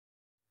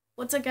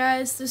What's up,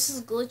 guys? This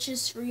is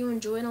Glitches for you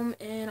enjoyed them,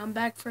 and I'm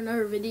back for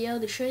another video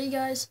to show you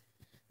guys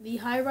the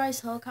high-rise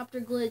helicopter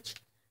glitch.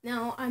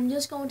 Now, I'm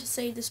just going to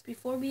say this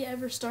before we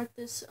ever start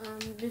this.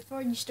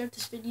 Before you start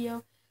this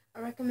video,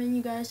 I recommend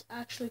you guys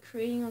actually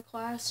creating a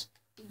class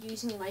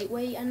using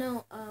lightweight. I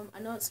know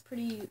it's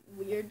pretty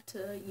weird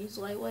to use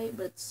lightweight,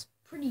 but it's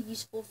pretty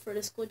useful for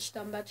this glitch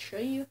that I'm about to show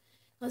you.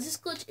 Because this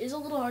glitch is a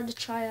little hard to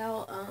try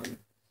out. And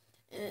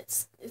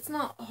it's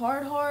not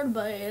hard,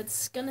 but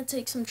it's gonna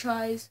take some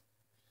tries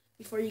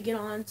before you get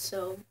on.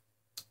 So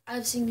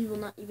I've seen people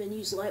not even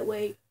use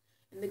lightweight,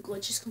 and the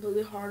glitch is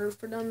completely harder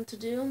for them to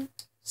do.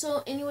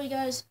 So anyway,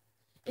 guys,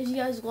 if you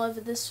guys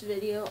love this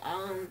video,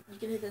 you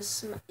can hit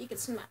this, you can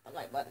smack the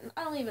like button.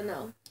 I don't even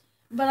know,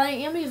 but I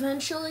am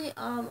eventually,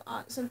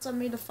 since I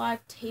made a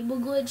 5 table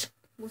glitch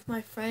with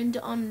my friend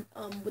on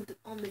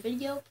the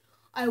video,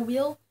 I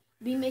will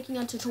be making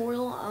a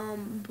tutorial,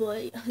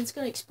 but it's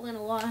gonna explain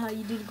a lot how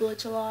you do the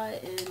glitch a lot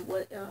and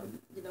what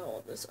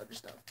all this other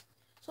stuff.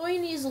 So all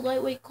you need is a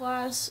lightweight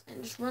class,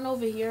 and just run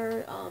over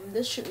here.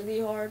 This shouldn't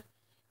be hard,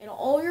 and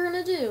all you're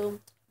gonna do,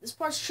 this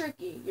part's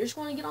tricky. You're just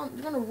gonna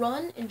you're gonna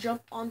run and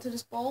jump onto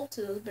this ball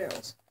to those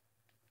barrels.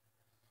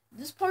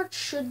 This part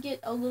should get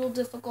a little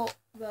difficult,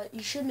 but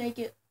you should make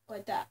it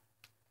like that.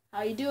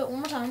 How you do it? One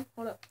more time.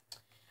 Hold up.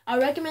 I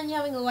recommend you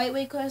having a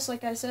lightweight class.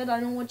 Like I said,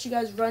 I don't want you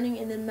guys running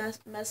and then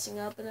messing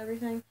up and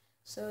everything.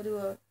 So do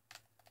a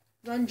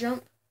run,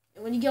 jump,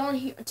 and when you get on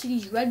here to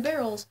these red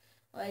barrels,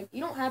 like,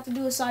 you don't have to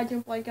do a side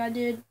jump like I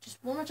did.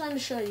 Just one more time to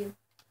show you.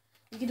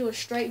 You can do a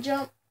straight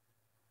jump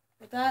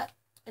like that,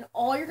 and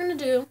all you're gonna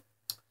do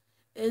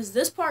is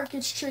this part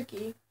gets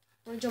tricky.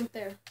 I'm gonna jump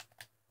there.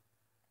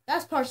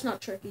 That part's not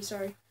tricky.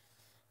 Sorry.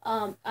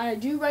 I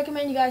do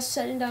recommend you guys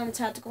setting down a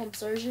tactical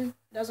insertion.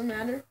 Doesn't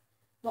matter.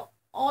 But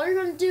all you're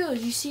gonna do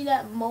is you see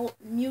that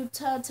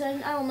Mw2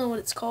 thing. I don't know what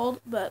it's called,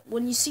 but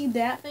when you see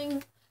that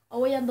thing,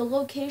 oh yeah, the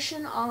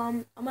location,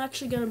 I'm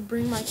actually gonna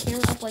bring my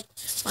camera up like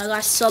my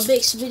last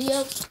sub-base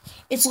video.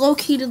 It's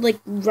located like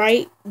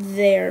right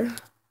there.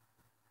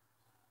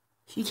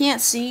 If you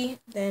can't see,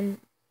 then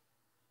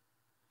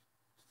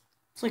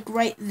it's like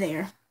right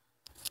there.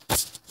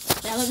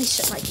 Now let me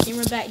set my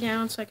camera back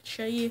down so I can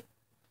show you.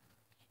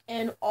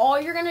 And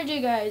all you're gonna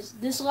do, guys,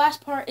 this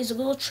last part is a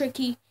little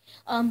tricky.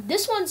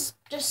 This one's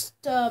just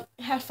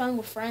have fun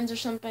with friends or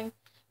something.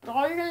 But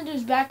all you're gonna do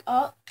is back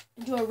up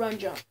and do a run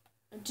jump.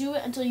 And do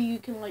it until you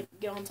can, like,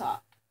 get on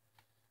top.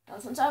 Now,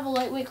 since I have a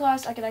lightweight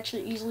class, I can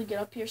actually easily get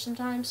up here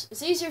sometimes.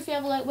 It's easier if you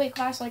have a lightweight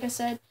class, like I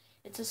said.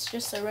 It's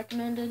just a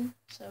recommended.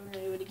 So I'm going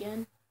to do it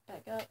again.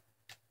 Back up.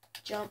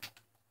 Jump.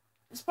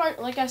 This part,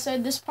 like I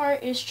said, this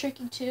part is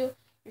tricky too.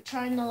 You're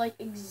trying to, like,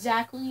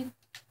 exactly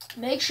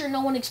make sure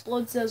no one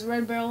explodes those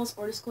red barrels,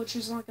 or this glitch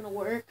is not going to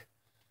work.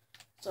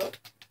 So,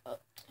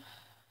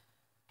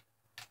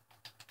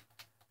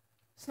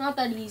 it's not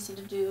that easy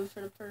to do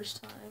for the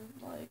first time.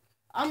 Like,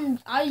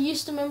 I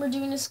used to remember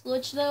doing this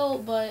glitch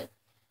though, but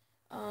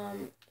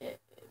it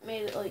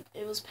made it like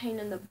it was pain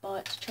in the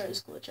butt to try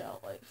this glitch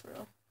out, like, for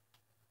real.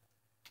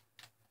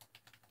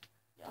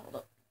 Yeah, hold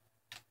up.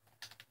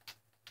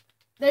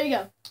 There you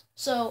go.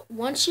 So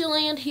once you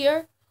land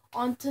here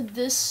onto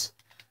this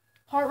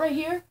part right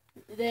here,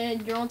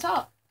 then you're on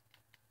top.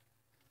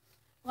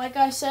 Like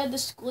I said,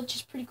 this glitch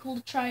is pretty cool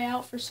to try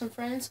out for some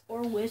friends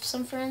or with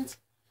some friends.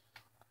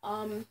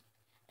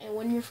 And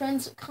when your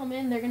friends come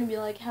in, they're going to be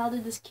like, how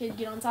did this kid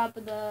get on top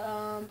of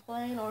the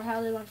plane? Or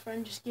how did my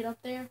friend just get up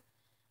there?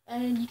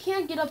 And you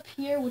can't get up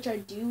here, which I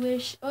do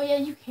wish. Oh, yeah,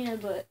 you can,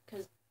 but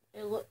because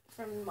it look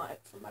from my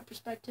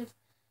perspective,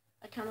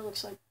 it kind of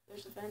looks like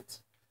there's a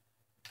vent.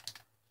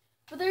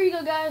 But there you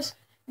go, guys.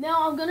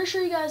 Now I'm going to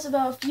show you guys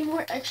about a few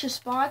more extra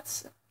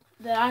spots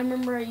that I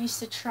remember I used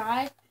to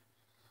try.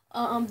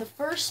 The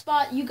first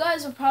spot, you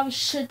guys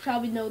should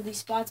probably know these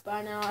spots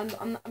by now.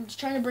 I'm just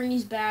trying to bring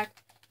these back.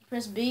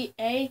 Press B,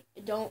 A,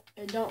 and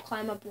don't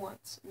climb up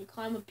once. And you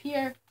climb up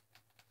here,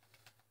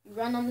 you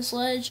run on this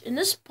ledge, and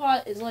this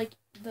spot is like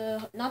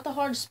not the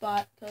hardest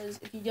spot,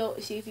 because if you go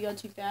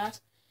too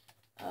fast,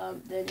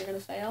 then you're gonna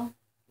fail.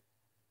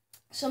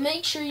 So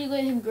make sure you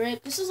let him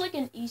grip. This is like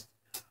an easy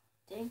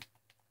thing.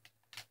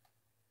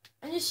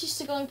 I'm just used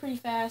to going pretty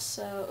fast,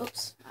 so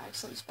oops, I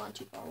accidentally spawned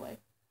too far away.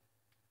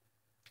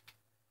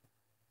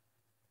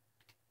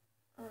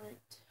 Alright.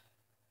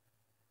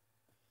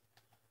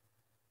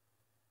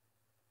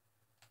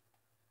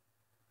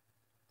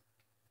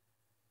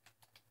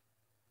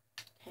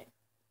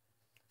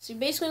 So you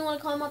basically want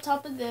to climb on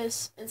top of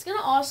this. It's going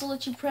to also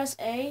let you press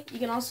A. You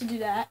can also do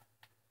that.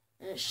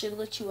 And it should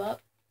let you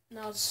up.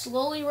 Now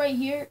slowly right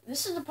here.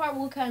 This is the part that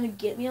will kind of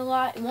get me a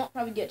lot. It won't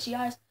probably get you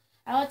guys.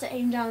 I like to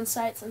aim down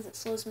sight since it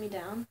slows me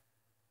down.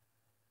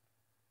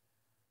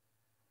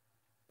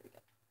 There we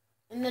go.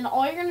 And then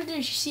all you're going to do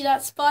is, you see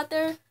that spot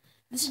there?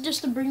 This is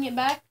just to bring it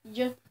back.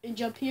 You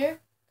jump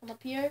here. Come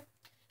up here.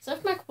 So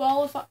if my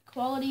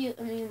quality,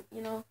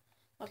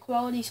 my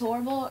quality's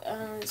horrible.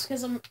 It's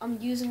because I'm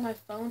using my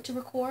phone to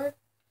record.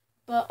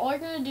 But all you're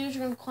going to do is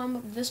you're going to climb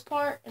up this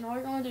part, and all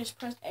you're going to do is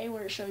press A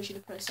where it shows you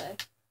to press A.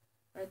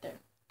 Right there.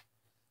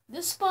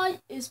 this spot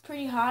is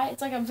pretty high.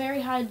 It's like a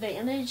very high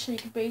advantage, so you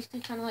can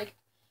basically kind of like,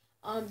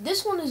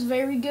 this one is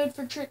very good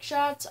for trick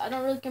shots. I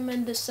don't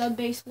recommend the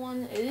sub-base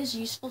one. It is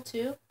useful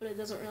too, but it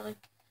doesn't really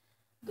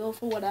go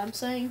for what I'm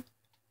saying.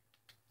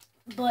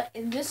 But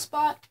in this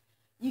spot,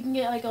 you can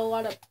get like a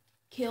lot of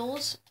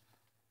kills.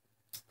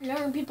 I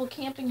remember people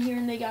camping here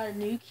and they got a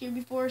nuke here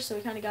before, so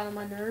it kind of got on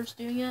my nerves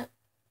doing it.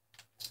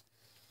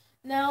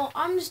 Now,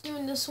 I'm just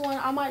doing this one.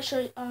 I might show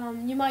you,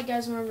 you might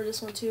guys remember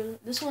this one too.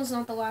 This one's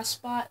not the last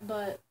spot,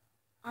 but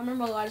I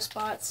remember a lot of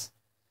spots.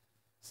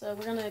 So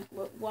we're gonna,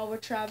 while we're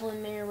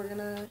traveling there, we're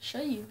gonna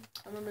show you.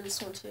 I remember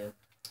this one too.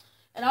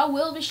 And I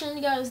will be showing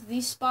you guys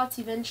these spots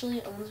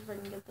eventually. I wonder if I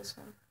can get this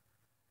one.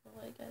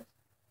 Wait, guys.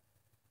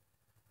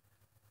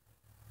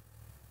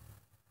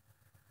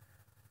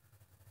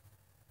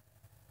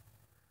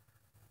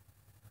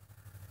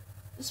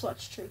 This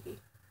spot's tricky.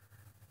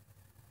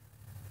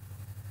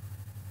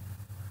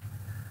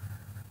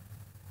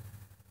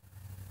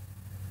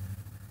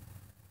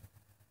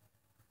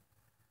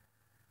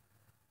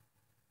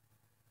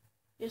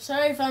 Yeah,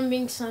 sorry if I'm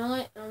being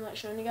silent and I'm not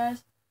showing you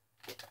guys.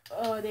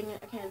 Oh, dang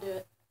it, I can't do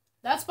it.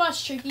 That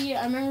spot's tricky.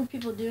 I remember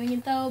people doing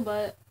it though,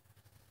 but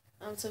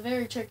it's a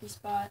very tricky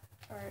spot.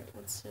 Alright,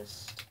 let's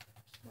just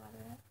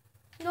ladder it.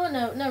 You know what?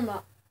 No, never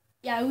mind.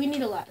 Yeah, we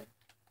need a ladder.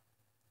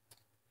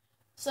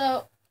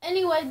 So,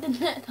 anyway,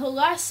 the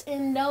last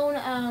and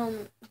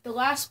known, the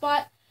last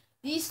spot,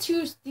 these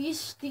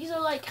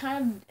are like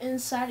kind of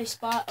inside a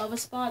spot of a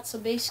spot. So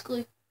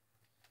basically,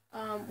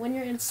 when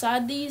you're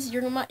inside these,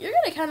 you're gonna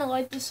kind of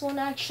like this one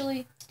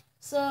actually.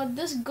 So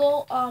this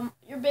goal,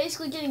 you're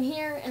basically getting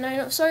here, and I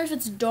know, sorry if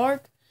it's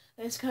dark.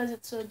 It's because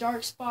it's a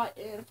dark spot,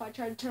 and if I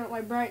try to turn up my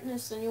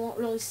brightness, then you won't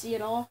really see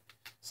it all.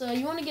 So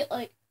you want to get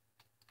like,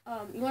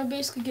 you want to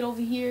basically get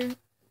over here,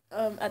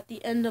 at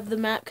the end of the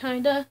map,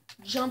 kinda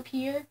jump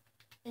here,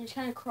 and just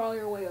kind of crawl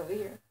your way over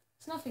here.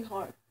 It's nothing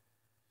hard.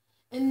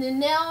 And then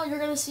now you're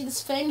gonna see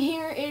this thing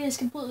here. It is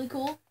completely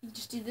cool. You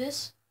just do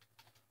this.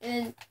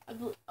 And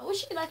I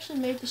wish you could actually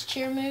make this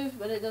chair move,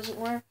 but it doesn't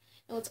work.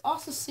 And what's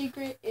also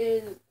secret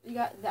is you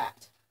got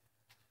that.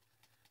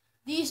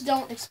 These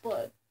don't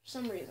explode for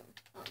some reason.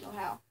 I don't know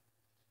how.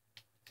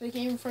 They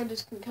came from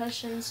these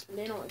concussions, and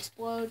they don't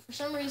explode. For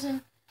some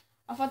reason,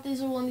 I thought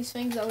these were one of these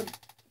things that would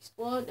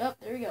explode. Oh,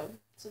 there we go.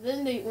 So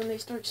then when they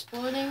start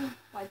exploding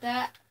like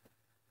that,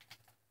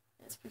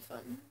 it's pretty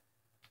fun.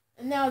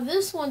 And now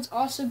this one's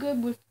also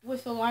good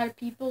with a lot of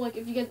people. Like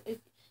if you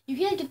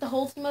can't get the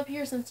whole team up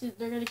here since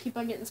they're gonna keep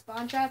on getting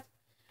spawn trapped,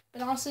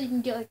 but also you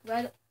can get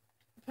like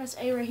press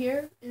A right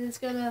here, and it's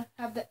gonna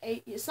have the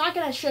A. It's not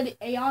gonna show the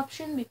A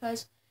option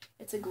because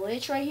it's a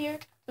glitch right here,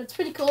 but it's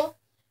pretty cool.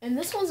 And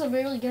this one's a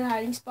really good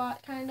hiding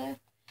spot, kinda,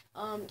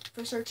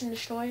 for search and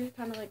destroy,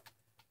 kind of like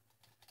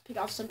pick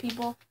off some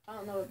people. I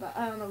don't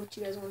know what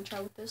you guys want to try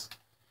with this.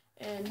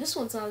 And this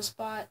one's not a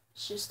spot;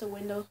 it's just a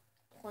window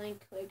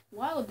plank. Like,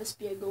 why would this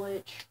be a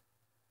glitch?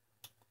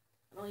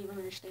 I don't even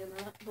understand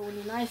that. But when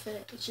you knife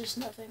it, it's just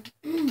nothing.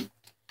 So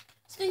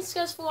thanks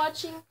guys for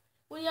watching.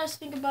 What do you guys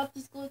think about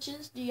these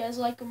glitches? Do you guys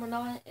like them or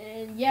not?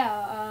 And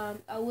yeah,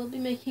 I will be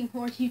making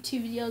more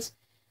YouTube videos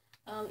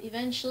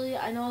eventually.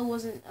 I know I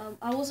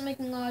wasn't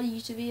making a lot of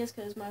YouTube videos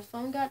because my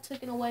phone got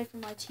taken away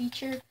from my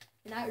teacher,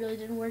 and that really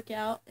didn't work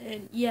out.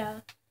 And yeah,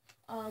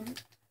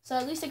 so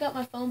at least I got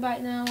my phone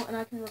back now, and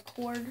I can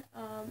record,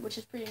 which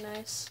is pretty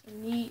nice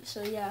and neat.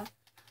 So yeah,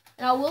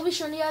 and I will be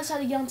showing you guys how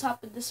to get on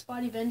top of this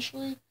spot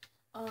eventually.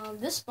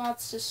 This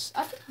spot's just,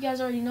 I think you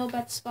guys already know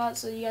about the spot,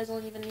 so you guys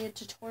don't even need a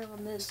tutorial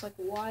on this. Like,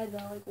 why though?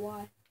 Like,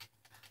 why?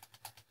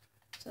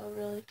 So,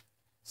 really.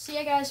 So,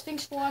 yeah, guys,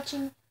 thanks for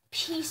watching.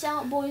 Peace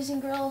out, boys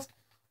and girls.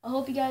 I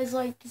hope you guys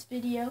liked this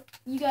video.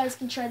 You guys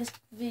can try this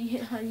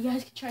video. You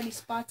guys can try these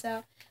spots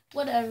out.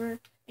 Whatever.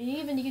 And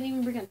you can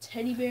even bring a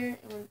teddy bear.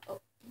 And,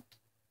 oh.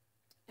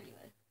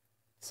 Anyway.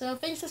 So,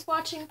 thanks for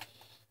watching.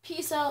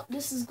 Peace out.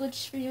 This is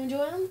Glitches for You.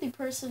 Enjoy them. The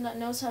person that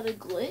knows how to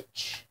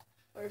glitch.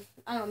 Or if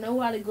I don't know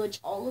how to glitch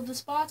all of the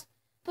spots,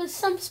 but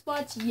some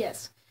spots,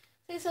 yes.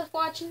 Thanks for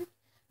watching.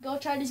 Go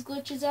try these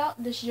glitches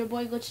out. This is your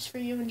boy Glitches for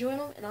You. Enjoy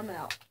them, and I'm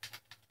out.